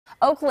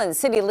Oakland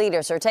city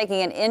leaders are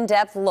taking an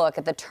in-depth look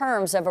at the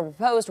terms of a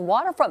proposed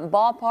waterfront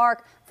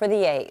ballpark for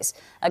the A's.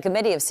 A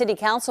committee of city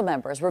council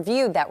members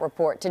reviewed that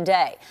report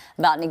today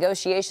about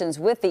negotiations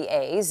with the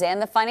A's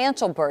and the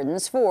financial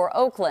burdens for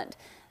Oakland.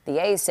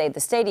 The A's say the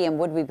stadium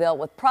would be built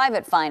with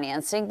private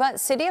financing, but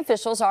city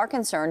officials are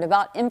concerned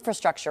about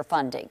infrastructure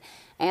funding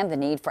and the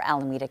need for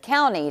Alameda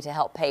County to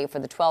help pay for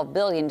the $12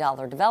 billion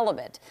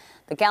development.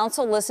 The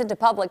council listened to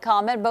public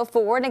comment both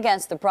for and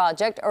against the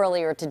project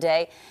earlier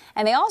today,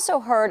 and they also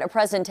heard a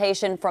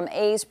presentation from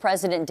A's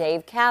President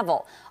Dave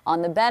Cavill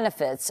on the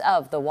benefits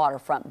of the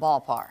waterfront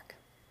ballpark.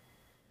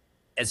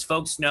 As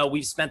folks know,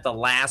 we've spent the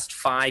last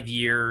 5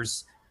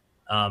 years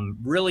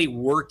really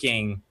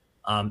working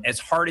as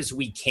hard as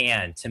we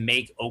can to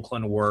make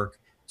Oakland work,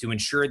 to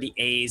ensure the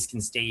A's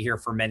can stay here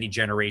for many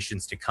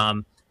generations to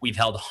come. We've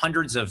held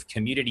hundreds of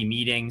community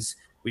meetings.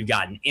 We've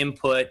gotten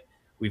input.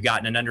 We've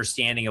gotten an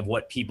understanding of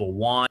what people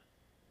want.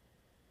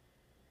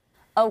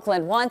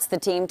 Oakland wants the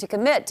team to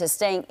commit to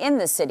staying in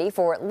the city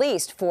for at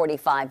least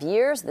 45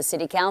 years. The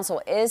city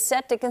council is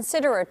set to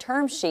consider a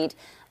term sheet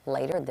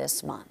later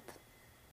this month.